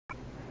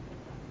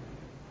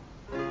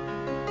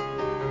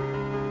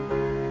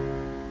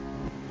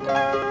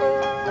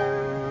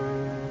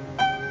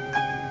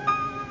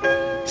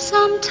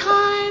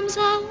Sometimes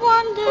I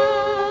wonder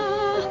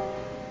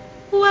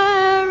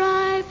where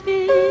I've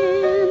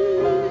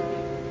been,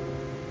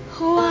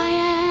 who I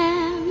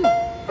am,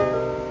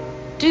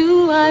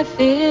 do I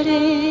fit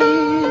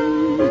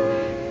in?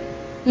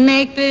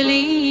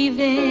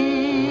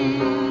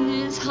 Make-believing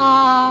is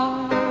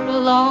hard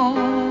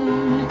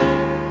alone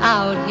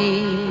out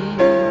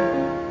here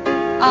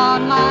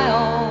on my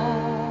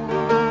own.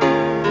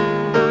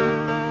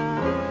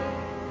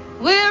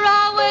 We're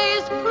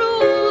always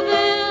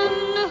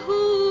proving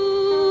who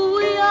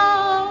we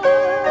are,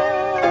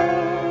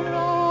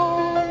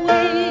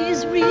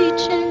 always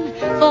reaching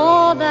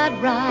for that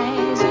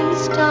rising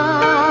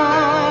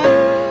star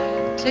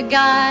to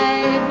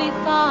guide me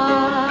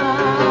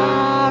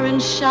far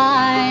and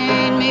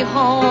shine me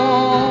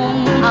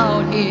home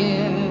out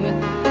here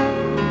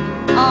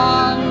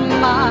on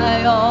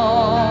my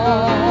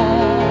own.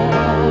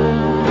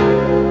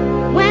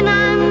 When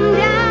I'm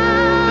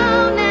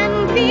down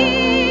and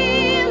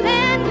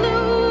feeling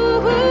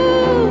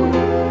blue,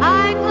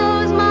 I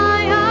close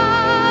my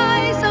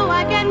eyes so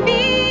I can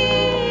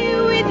be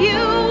with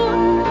you.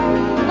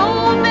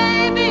 Oh,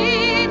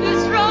 baby, be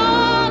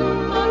strong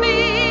for me,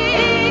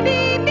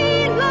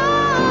 baby,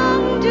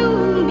 belong to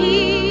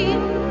me.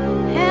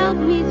 Help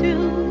me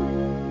through,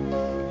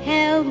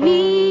 help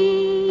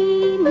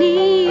me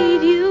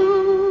need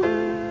you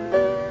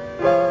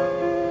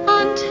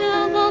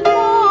until the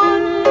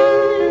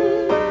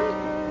morning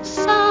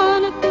sun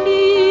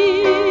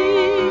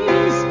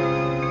appears,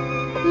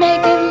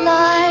 making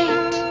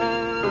light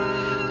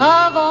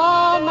of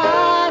all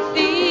my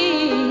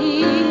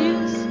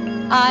fears.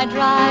 I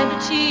dry the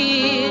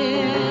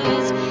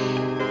tears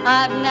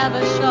I've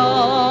never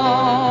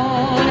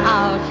shown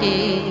out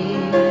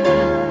here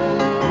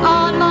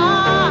on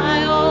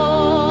my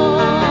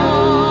own.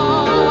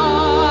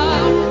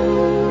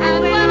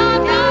 And when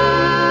I'm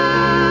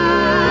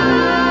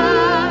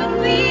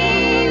done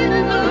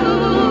feeling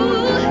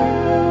blue,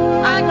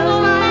 I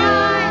close my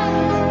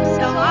eyes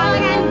so I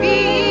can be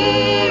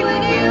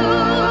with you.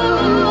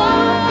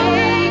 Oh,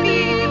 baby,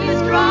 be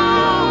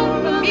strong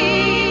for me,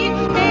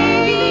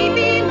 baby,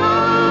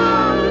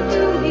 belong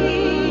to me.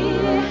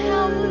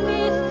 Help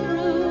me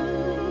through,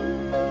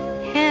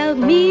 help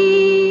me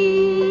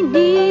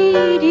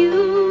need you.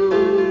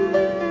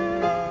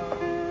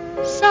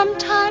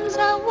 Sometimes I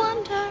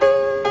wonder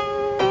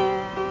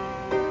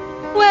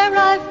where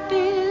I've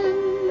been,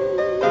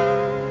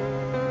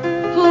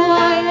 who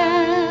I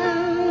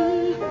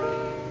am,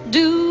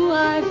 do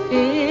I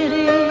fit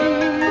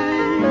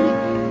in?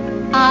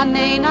 I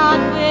may not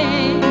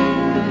win,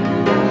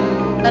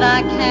 but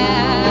I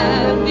can